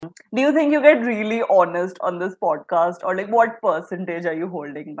Do you think you get really honest on this podcast, or like what percentage are you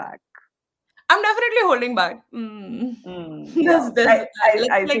holding back? I'm definitely holding back. Yeah,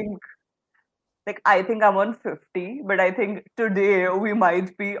 I Like think I think I'm on 50, but I think today we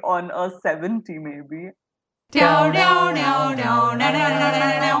might be on a 70 maybe. down, down, down, down, down, down,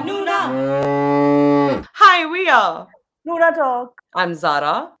 down, down, down. Hi, we are. Noona Talk, I'm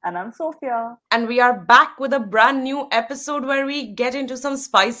Zara. and I'm Sophia. And we are back with a brand new episode where we get into some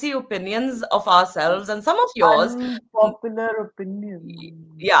spicy opinions of ourselves and some of yours. Unpopular opinion.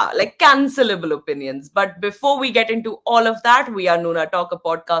 Yeah, like cancelable opinions. But before we get into all of that, we are Noona Talk, a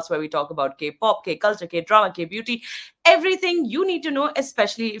podcast where we talk about K-pop, K-culture, K-drama, K-beauty, everything you need to know,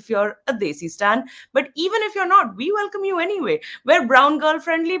 especially if you're a Desi stan. But even if you're not, we welcome you anyway. We're brown girl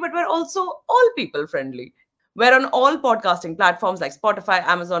friendly, but we're also all people friendly. We're on all podcasting platforms like Spotify,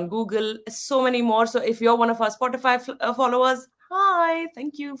 Amazon, Google, so many more. So if you're one of our Spotify followers, hi,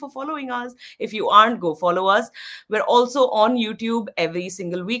 thank you for following us. If you aren't, go follow us. We're also on YouTube every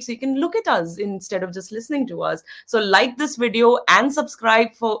single week, so you can look at us instead of just listening to us. So like this video and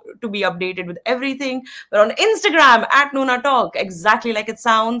subscribe to be updated with everything. We're on Instagram at Noona Talk, exactly like it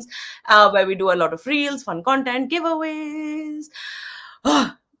sounds, where we do a lot of reels, fun content, giveaways.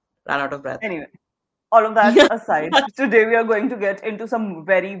 Ran out of breath. Anyway, all of that aside, today we are going to get into some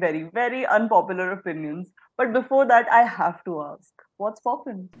very, very, very unpopular opinions. But before that, I have to ask, what's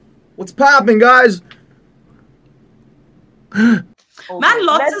poppin'? What's popping, guys? Man,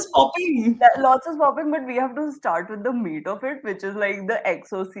 lots is popping. Lots is popping, but we have to start with the meat of it, which is like the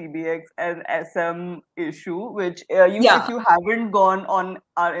EXO, CBX, and SM issue. Which if you haven't gone on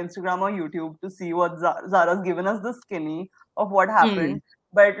our Instagram or YouTube to see what Zara's given us the skinny of what happened,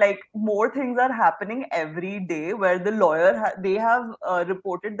 but like more things are happening every day where the lawyer they have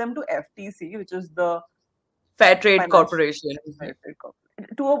reported them to FTC, which is the Fair Trade Corporation.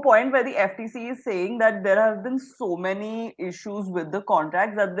 To a point where the FTC is saying that there have been so many issues with the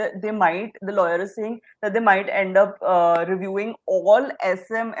contracts that the lawyer is saying that they might end up reviewing all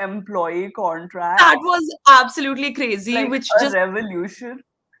SM employee contracts. That was absolutely crazy, like which a just revolution.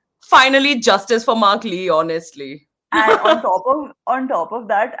 Finally justice for Mark Lee, honestly. And on top of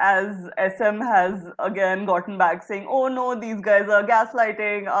that, as SM has again gotten back saying, "Oh no, these guys are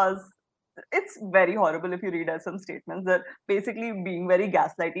gaslighting us." It's very horrible if you read some statements. They're basically being very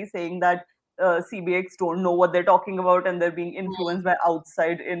gaslighty, saying that CBX don't know what they're talking about and they're being influenced by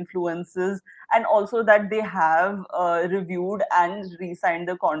outside influences, and also that they have reviewed and re-signed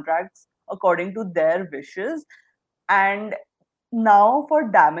the contracts according to their wishes. And now for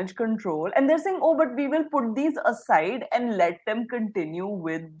damage control, and they're saying, oh, but we will put these aside and let them continue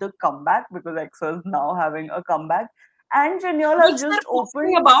with the comeback because EXO is now having a comeback. And Chanyeol has Which just they're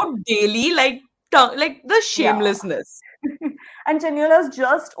posting opened about daily, like the shamelessness. and Chanyeol has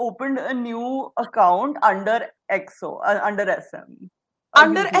just opened a new account under EXO, under SM.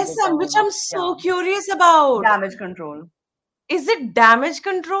 Under SM, which I'm so curious about. Damage control. Is it damage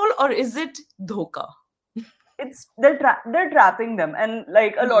control or is it dhoka? They're trapping them, and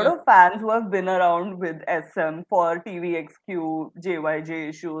like a lot of fans who have been around with SM for TVXQ, JYJ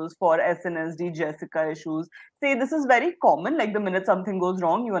issues, for SNSD, Jessica issues, say this is very common. Like the minute something goes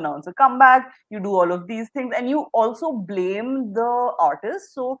wrong, you announce a comeback, you do all of these things, and you also blame the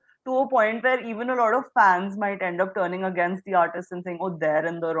artist. So to a point where even a lot of fans might end up turning against the artist and saying, "Oh, they're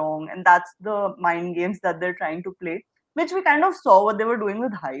in the wrong," and that's the mind games that they're trying to play, which we kind of saw what they were doing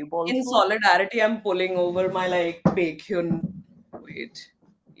with Hype also. In solidarity, I'm pulling over my like bacon. Wait.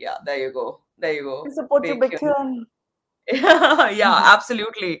 Yeah, there you go. There you go. Support your bacon. Yeah,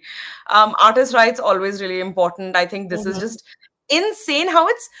 absolutely. Artist rights always really important. I think this is just insane how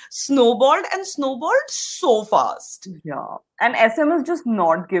it's snowballed so fast. Yeah. And SM is just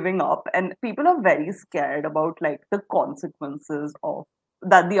not giving up, and people are very scared about like the consequences of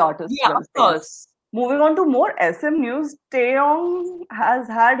that the artist will of course. Moving on to more SM news, Taeyong has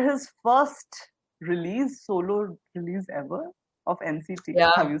had his first solo release ever of NCT.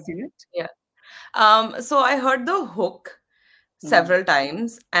 Yeah. Have you seen it? Yeah. So I heard the hook several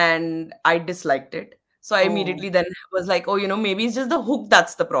times and I disliked it. So I immediately then was like, oh, maybe it's just the hook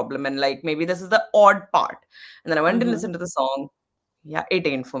that's the problem. And like, maybe this is the odd part. And then I went and listened to the song. Yeah, it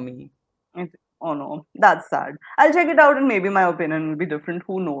ain't for me. Oh no, that's sad. I'll check it out and maybe my opinion will be different.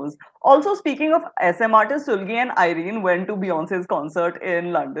 Who knows? Also, speaking of SM artists, Sulgi and Irene went to Beyonce's concert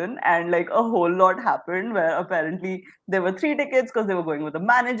in London, and like a whole lot happened where apparently there were 3 tickets because they were going with a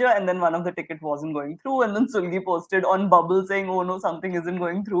manager, and then one of the tickets wasn't going through, and then Sulgi posted on Bubble saying, oh no, something isn't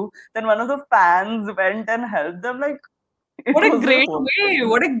going through. Then one of the fans went and helped them. Like, what a great way.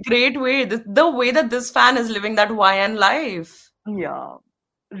 What a great way. The way that this fan is living that YN life. Yeah.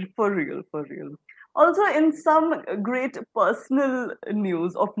 For real, for real. Also, in some great personal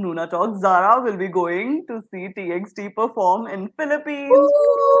news of Noona Talk, Zara will be going to see TXT perform in Philippines.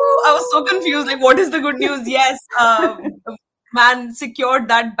 Ooh, I was so confused. Like, what is the good news? Yes, man secured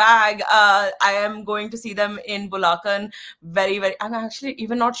that bag. I am going to see them in Bulacan. Very, very. I'm actually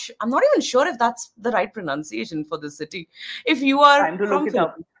even not. I'm not even sure if that's the right pronunciation for this city. If you are Time to look from it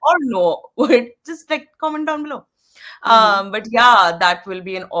up. Philippines or no, wait, just like comment down below. Mhm. But yeah, that will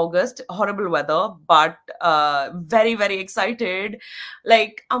be in August. Horrible weather, but very, very excited.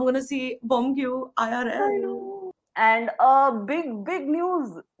 Like, I'm gonna see Bomgyu I IRL. know. And big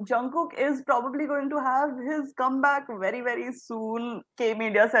news. Jungkook is probably going to have his comeback very, very soon. K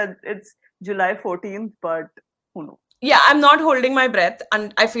Media said it's July 14th, but who knows? Yeah, I'm not holding my breath,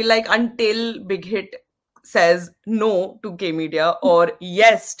 and I feel like until Big Hit says no to K Media or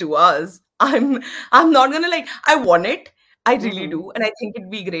yes to us, I'm not gonna, like, I want it. I really Mhm. do, and I think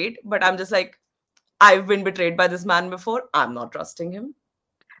it'd be great, but I'm just like, I've been betrayed by this man before. I'm not trusting him.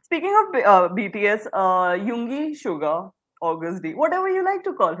 Speaking of BTS, Yoongi Suga, August D, whatever you like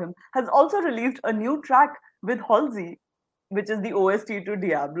to call him, has also released a new track with Halsey, which is the OST to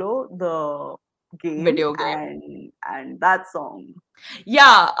Diablo, the game, Video game. and that song.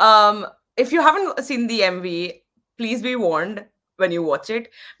 Yeah, if you haven't seen the MV, please be warned when you watch it,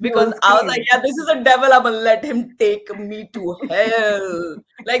 You because will I was like, scream. yeah, this is a devil. I'm gonna let him take me to hell.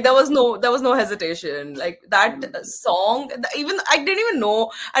 Like, there was no hesitation. Like, that song, even I didn't even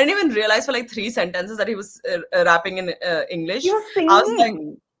know. I didn't even realize for like 3 sentences that he was rapping in He English. was I was like,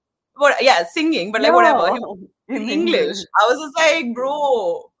 singing. what? Yeah, singing, but like whatever. Yeah, He was in in English. English. I was just like,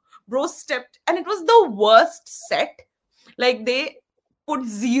 bro stepped, and it was the worst set. Like, they put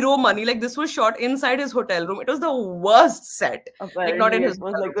zero money. Like, this was shot inside his hotel room. It was the worst set. Like, not in Apparently, his it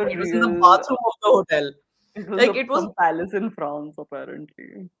was hotel like room. a Sorry, it was in the real. bathroom of the hotel. It was Like, it was. some palace in France,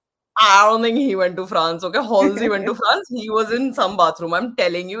 apparently. I don't think he went to France. Okay, Halsey went to France. He was in some bathroom. I'm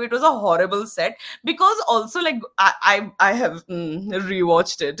telling you, it was a horrible set, because also, like, I have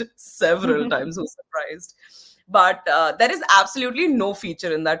rewatched it several times. So surprised, but there is absolutely no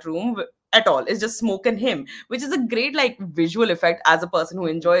feature in that room at all. It's just smoke and him, which is a great, like, visual effect as a person who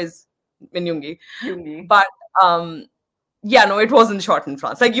enjoys Minyungi. Yoongi. But yeah, no, it wasn't shot in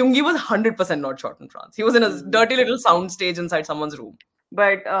France. Like, Yoongi was 100% not shot in France. He was in a Mm. dirty little sound stage inside someone's room.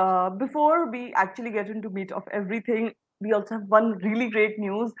 But before we actually get into meat of everything, we also have one really great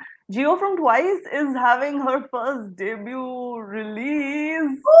news. Geo from Twice is having her first debut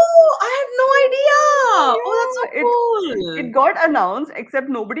release. Oh, I had no idea. Oh, that's so Yeah, it cool. got announced, except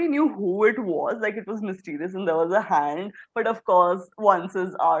nobody knew who it was. Like, it was mysterious, and there was a hand. But of course,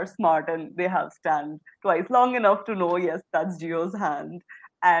 onces are smart and they have stand twice long enough to know, yes, that's Geo's hand.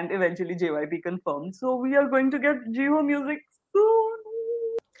 And eventually, JYP confirmed. So we are going to get Geo music soon.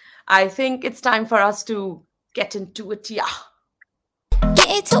 I think it's time for us to get into it. Yeah. Get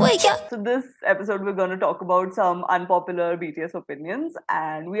into it, yeah. So this episode, we're going to talk about some unpopular BTS opinions,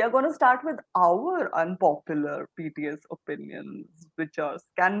 and we are going to start with our unpopular BTS opinions, which are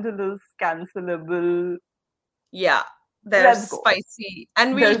scandalous, cancelable. Yeah. They're Let's go. spicy.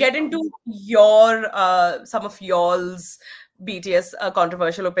 And we'll There's get into your some of y'all's BTS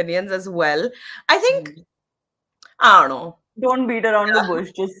controversial opinions as well. I think, I don't know. don't beat around the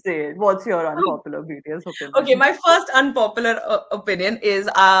bush. Just say it. What's your unpopular BTS Okay, opinion? my first unpopular opinion is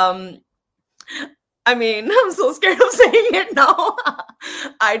I mean, I'm so scared of saying it now.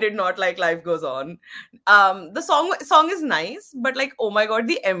 I did not like Life Goes On. The song is nice, but like, oh my god,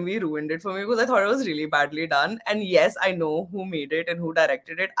 the MV ruined it for me, because I thought it was really badly done. And yes, I know who made it and who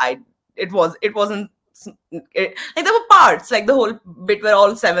directed it. It wasn't like, there were parts, like the whole bit where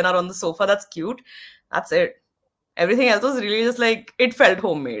all seven are on the sofa. That's cute. That's it. Everything else was really just like, it felt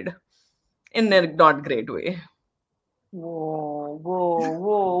homemade in a not great way. Whoa, whoa,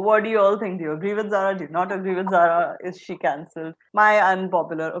 whoa. What do you all think? Do you agree with Zara? Do you not agree with Zara? Is she cancelled? My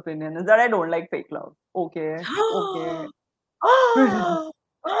unpopular opinion is that I don't like fake love. Okay, okay.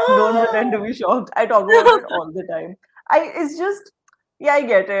 Don't pretend to be shocked. I talk about it all the time. It's just, yeah, I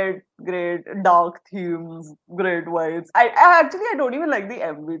get it. Great dark themes, great vibes. I don't even like the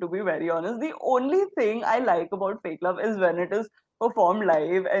MV, to be very honest. The only thing I like about Fake Love is when it is performed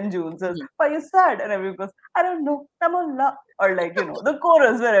live and June says, "Why are you sad?" and everyone goes, "I don't know, I'm on love." Or like, the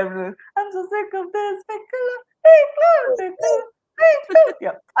chorus where everyone, "I'm so sick of this fake love, fake love, fake love, fake love."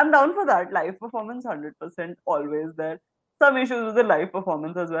 Yeah, I'm down for that. Live performance 100% always there. Some issues with the live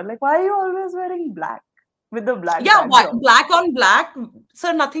performance as well. Like, why are you always wearing black with the black Yeah, backdrop? black on black,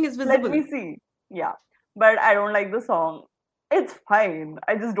 sir, nothing is Let visible. me see. Yeah, but I don't like the song. it's fine.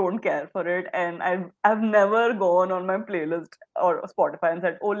 I just don't care for it, and I've never gone on my playlist or Spotify and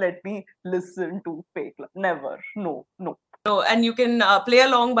said, "Oh, let me listen to fake love." Never. No, no. No, and you can play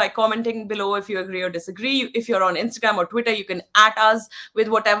along by commenting below if you agree or disagree. If you're on Instagram or Twitter, you can at us with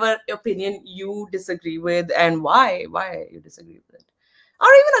whatever opinion you disagree with and why you disagree with it. Or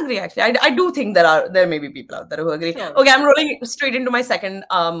even agree, actually. I do think there may be people out there who agree. Sure. Okay, I'm rolling straight into my second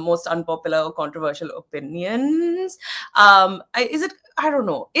most unpopular or controversial opinions. I don't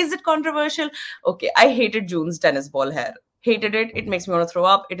know. Is it controversial? Okay, I hated June's tennis ball hair. Hated it. It makes me want to throw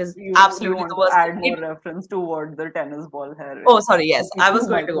up. It is You absolutely want the to worst add thing. more reference to what the tennis ball hair Oh, is, sorry. Yes, for I people was who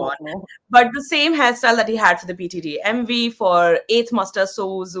going might to go not on. know. But the same hairstyle that he had for the PTT MV for 8th Master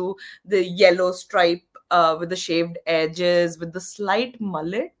Souzu, the yellow stripe with the shaved edges, with the slight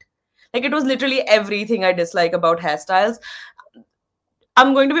mullet. Like, it was literally everything I dislike about hairstyles.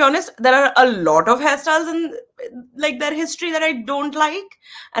 I'm going to be honest, there are a lot of hairstyles in like their history that I don't like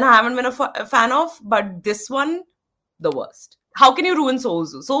and I haven't been a fan of, but this one, the worst. How can you ruin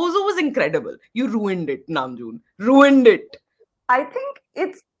Souzu? Souzu was incredible. You ruined it, Namjoon. Ruined it. I think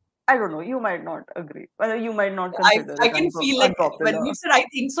it's, I don't know, you might not agree. Well, you might not I consider I it can feel like when unpopular. you said I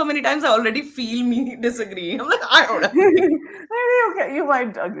think so many times, I already feel me disagreeing. I'm like, I don't agree. Maybe okay, you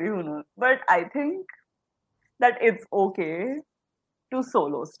might agree, who knows? But I think that it's okay to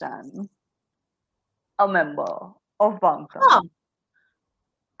solo stand a member of Huh, Bangtan.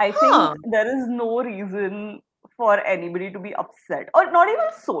 I think huh. there is no reason for anybody to be upset, or not even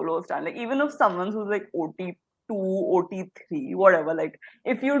solo stand. Like even if someone's who's like OT2, OT3, whatever. Like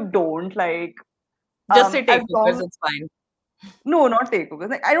if you don't like, Just say as takeovers, long it's fine. no, not takeovers.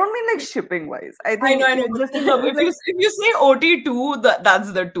 Like I don't mean like shipping wise. I think I know. it But just in still, terms of like, if you say OT2,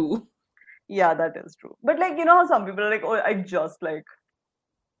 that's the two. yeah, that is true. But like you know how some people are like, oh, I just like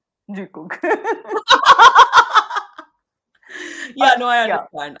Jikook. Yeah, no, I Yeah.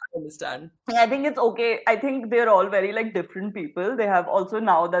 understand. I understand. I think it's okay. I think they're all very like different people. They have also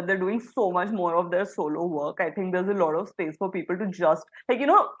now that they're doing so much more of their solo work. I think there's a lot of space for people to just like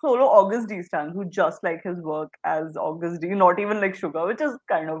solo August D stands who just like his work as August D, not even like Sugar, which is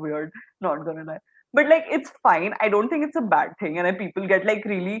kind of weird. Not gonna lie, but like it's fine. I don't think it's a bad thing, and then people get like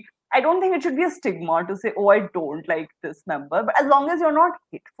really. I don't think it should be a stigma to say, oh, I don't like this member. But as long as you're not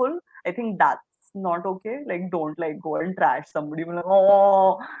hateful, I think that's not okay. Like, don't like go and trash somebody. Be like,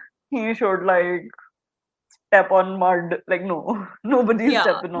 oh, he should like step on mud. Like, no, nobody's Yeah,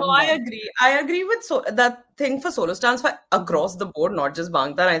 stepping no, on I mud. agree. I agree with that thing for solo stands for across the board, not just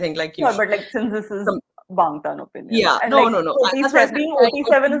Bangtan. I think like you Sure, should. but like since this is Bangtan opinions Yeah, and no, like no, no. That's why I 47 said being I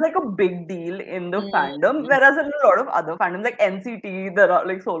 47 is like a big deal in the fandom, Mm, whereas in a lot of other fandoms like NCT, there are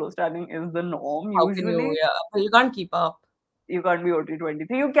like solo standing is the norm how can you? usually. Yeah, but you can't keep up. You can't be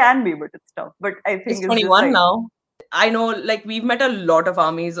OT23. You can be, but it's tough. But I It's think it's just 21 like now. I know, like, we've met a lot of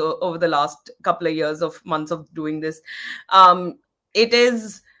armies over the last couple of years of months of doing this. It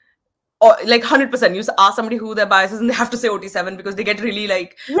is like 100%. You ask somebody who their bias is, and they have to say OT7 because they get really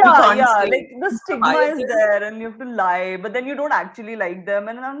like, we yeah, can't yeah, say like the who the stigma bias is is. there and you have to lie, but then you don't actually like them.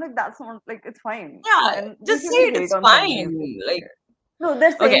 And I'm like, that's not like it's fine. Yeah, And just say basically it. hate It's on somebody is fine. okay. Like, No,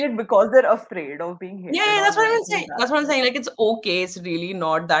 they're okay. saying it because they're afraid of being Yeah, hated yeah, that's on. what And I I'm think saying. That's what I'm that's saying. Like, it's okay. It's really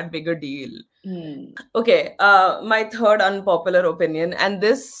not that big a deal. it. Okay, my third unpopular opinion, and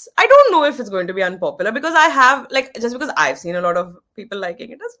this I don't know if it's going to be unpopular because I have like just because I've seen a lot of people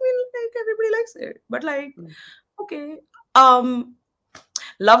liking it doesn't mean like everybody likes it. But like, Hmm. okay, um,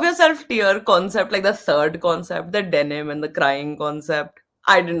 love yourself tier concept, like the third concept, the denim and the crying concept.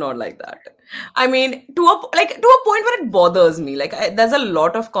 I did not like that. I mean, to a point where it bothers me. Like, there's a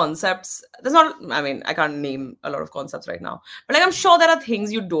lot of concepts. There's not. I mean, I can't name a lot of concepts right now. But like, I'm sure there are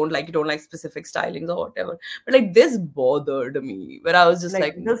things you don't like. You don't like specific stylings or whatever. But like, this bothered me. Where I was just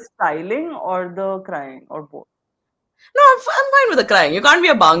Like like, the styling or the crying or both. no, I'm fine with the crying. You can't be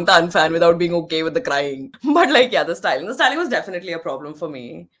a Bangtan fan without being okay with the crying. But like, yeah, the styling. The styling was definitely a problem for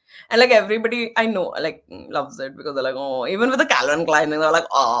me. And like everybody I know like loves it because they're like, oh, even with the Calvin Klein, they're like,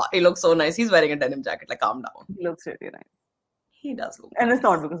 oh, he looks so nice. He's wearing a denim jacket. Like, calm down. He looks really nice. He does look And it's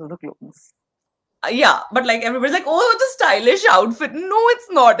not nice. because of the clothes. Yeah, but like everybody's like, oh, it's a stylish outfit. No, it's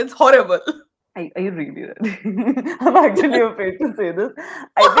not. It's horrible. I really read. I'm actually afraid to say this.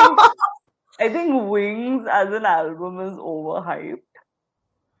 I think I think Wings as an album is overhyped.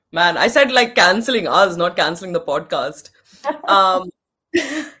 Man, I said like canceling us, not canceling the podcast. Um,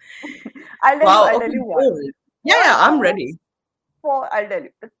 wow. I'll tell Okay, you what. bold. Yeah, For yeah, I'm for ready. I'll tell you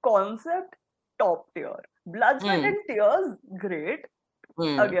the concept top tier. Blood, sweat, Mm, and tears, great.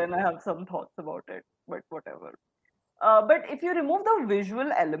 mm, Again, I have some thoughts about it, but whatever. But if you remove the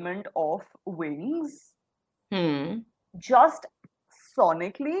visual element of Wings, hmm. just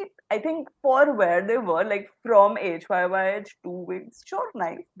sonically, I think for where they were, like from HYYH to Wings, sure,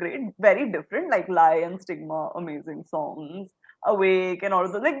 nice, great, very different. Like Lie and Stigma, amazing songs. Awake and all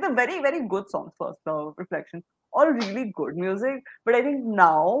of those, like the very, very good songs, First Love, Reflection, all really good music. But I think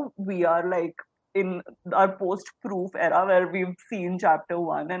now we are like in our post-proof era where we've seen chapter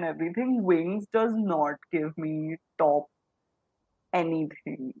one and everything. Wings does not give me top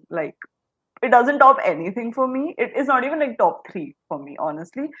anything. Like it doesn't top anything for me. It is not even like top three for me,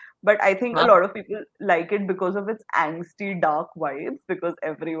 honestly. But I think a Wow. lot of people like it because of its angsty, dark vibes. Because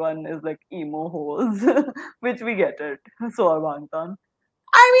everyone is like emo hoes, which we get it. So Arbantan.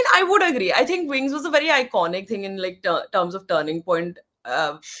 I mean, I would agree. I think Wings was a very iconic thing in like terms of turning point,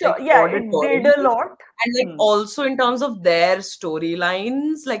 Sure, like yeah, it did auditorily, a lot. and like also in terms of their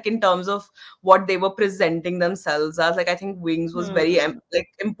storylines, like in terms of what they were presenting themselves as. Like I think Wings was very Hmm. like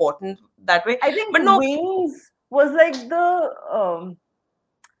important that way. I think But no, Wings was like the.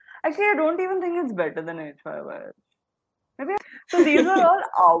 Actually, I don't even think it's better than HYY. Maybe. So these are all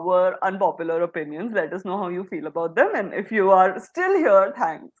our unpopular opinions. Let us know how you feel about them, and if you are still here,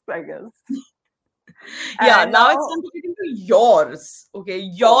 thanks. I guess. yeah, And now it's now, time to get into yours. Okay,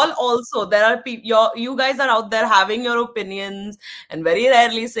 oh, y'all also, there are people, you guys are out there having your opinions and very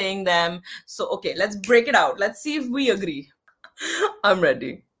rarely saying them. So okay, let's break it out. Let's see if we agree. I'm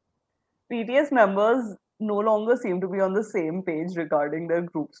ready. BTS members no longer seem to be on the same page regarding their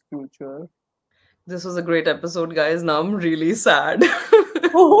group's future. This was a great episode, guys. Now I'm really sad.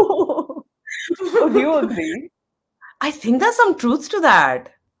 Oh, do you agree? I think there's some truth to that.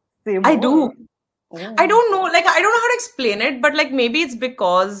 Say I do. more. I Oh. don't know. Like, I don't know how to explain it, but like maybe it's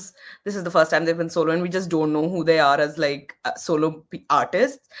because this is the first time they've been solo and we just don't know who they are as like solo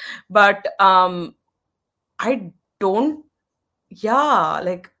artists. But I don't. Yeah,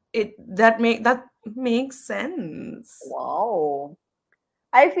 like that makes sense. Wow.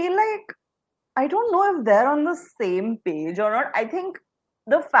 I feel like I don't know if they're on the same page or not. I think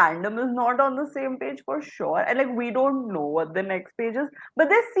the fandom is not on the same page for sure. And like we don't know what the next page is, but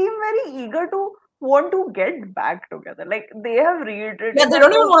they seem very eager to want to get back together. Like they have Yeah, reiterated they that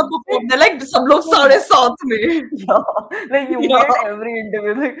don't even on want to perform. They're like, "सब लोग सारे साथ में." yeah, like you Yeah. get every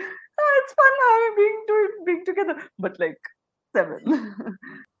interview like it's fun having being together. But like seven.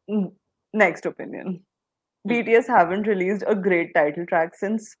 Next opinion. Hmm. BTS haven't released a great title track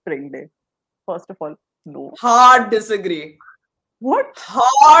since Spring Day. First of all, no. Hard disagree. What?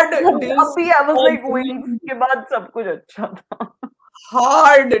 Hard अभी I was like disagree. Wings के बाद सब कुछ अच्छा था.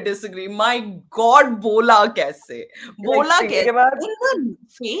 Hard disagree. My God, बोला कैसे? Like बोला Spring Day के कैसे? बाद In the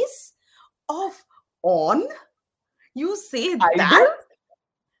face of On? You say Idol, that?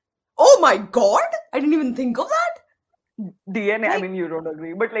 Oh my God! I didn't even think of that. DNA. I Like, mean, you don't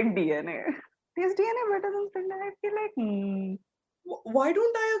agree, but like DNA. Is DNA better than Spring Day? I feel like why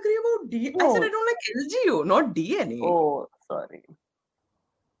don't I agree about D? I said I oh don't like LGO, not DNA. oh sorry.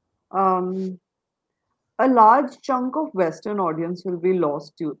 Um, a large chunk of Western audience will be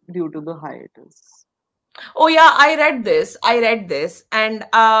lost due to the hiatus. Oh yeah, I read this, and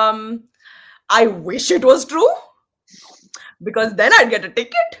I wish it was true because then I'd get a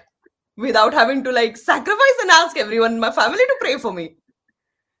ticket without having to like sacrifice and ask everyone in my family to pray for me.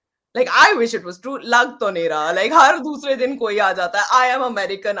 Like I wish it was true. लग तो नहीं रहा. Like हर दूसरे दिन कोई आ जाता है. I am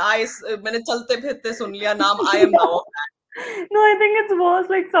American. मैंने चलते फिरते सुन लिया नाम. I am now. No, I think it's worse.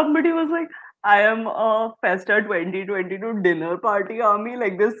 Like somebody was like, I am a Festa 2022 dinner party army.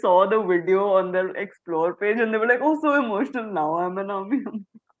 Like they saw the video on their explore page and they were like, oh, so emotional. Now I'm an army.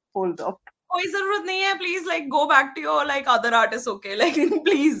 Hold up. कोई जरूरत नहीं है. Please like go back to your like other artists. Okay, like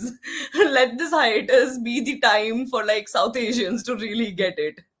please let this hiatus be the time for like South Asians to really get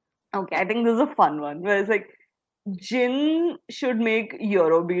it. Okay, I think this is a fun one where it's like Jin should make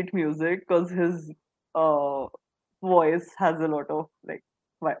Eurobeat music because his uh, voice has a lot of like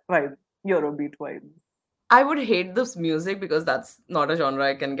vibe, Eurobeat vibes. I would hate this music because that's not a genre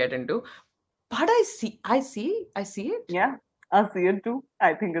I can get into. But I see it. Yeah, I see it too.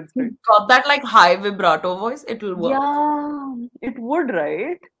 I think it's great. Got that like high vibrato voice, it will work. Yeah, it would,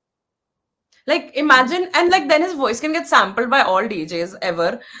 right? Like imagine, and like then his voice can get sampled by all DJs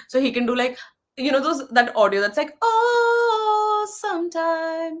ever. So he can do like, those that audio that's like, oh,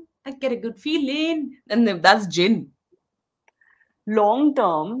 sometime I get a good feeling. And then that's Jin. Long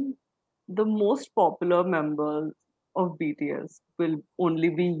term, the most popular members of BTS will only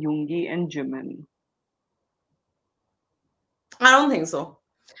be Yoongi and Jimin. I don't think so.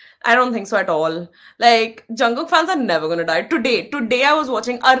 I don't think so at all. Like Jungkook fans are never gonna die. Today I was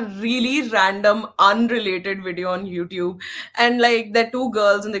watching a really random, unrelated video on YouTube, and like they're two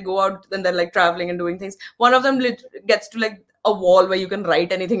girls and they go out and they're like traveling and doing things. One of them gets to like a wall where you can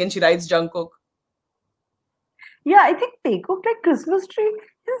write anything, and she writes Jungkook. Yeah, I think Takeoff like Christmas tree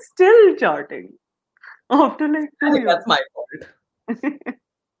is still charting after like I 2 think years. that's my fault.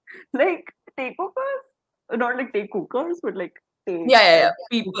 Like takeovers, not like take cookers, but like take. Yeah.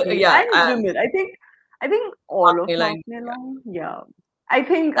 People, yeah. And women. I think all of Mark Mark Long. Yeah. I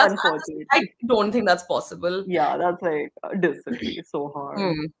think I unfortunately. don't think that's possible. Yeah, that's like disagree so hard.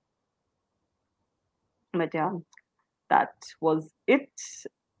 Hmm. But yeah, that was it.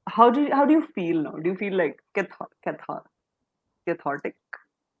 How do you feel now? Do you feel like cathartic?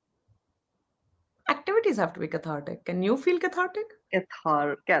 Activities have to be cathartic. Can you feel cathartic?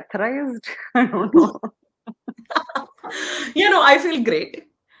 Catherized? I don't know. I feel great.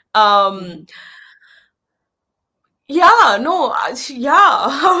 Yeah, no, yeah,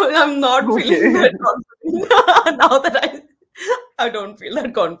 I'm not feeling Okay. that confident now that I don't feel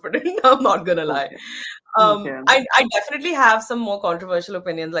that confident. I'm not gonna lie. Okay. I definitely have some more controversial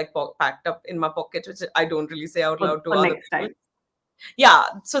opinions like packed up in my pocket, which I don't really say out loud to For other next people. time. Yeah,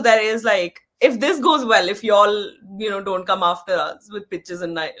 so there is like, if this goes well, if y'all don't come after us with pitches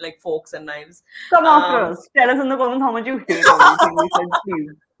and like forks and knives, Come after us. Tell us in the comments how much you hate everything we said,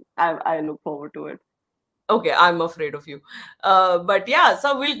 please. I look forward to it. Okay, I'm afraid of you. But yeah,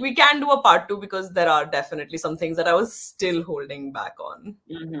 so we can do a part 2 because there are definitely some things that I was still holding back on.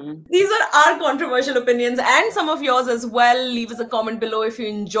 Mm-hmm. These are our controversial opinions and some of yours as well. Leave us a comment below if you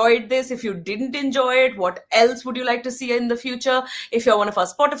enjoyed this. If you didn't enjoy it, what else would you like to see in the future? If you're one of our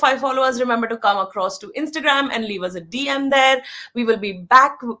Spotify followers, remember to come across to Instagram and leave us a DM there. We will be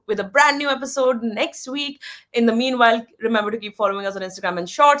back with a brand new episode next week. In the meanwhile, remember to keep following us on Instagram and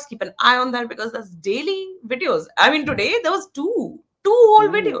Shorts. Keep an eye on that because there's daily videos. I mean, today there was two whole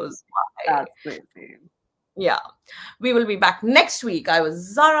videos. Why? That's crazy. Yeah. We will be back next week. I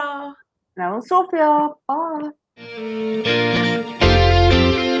was Zara. Now, Sophia, bye.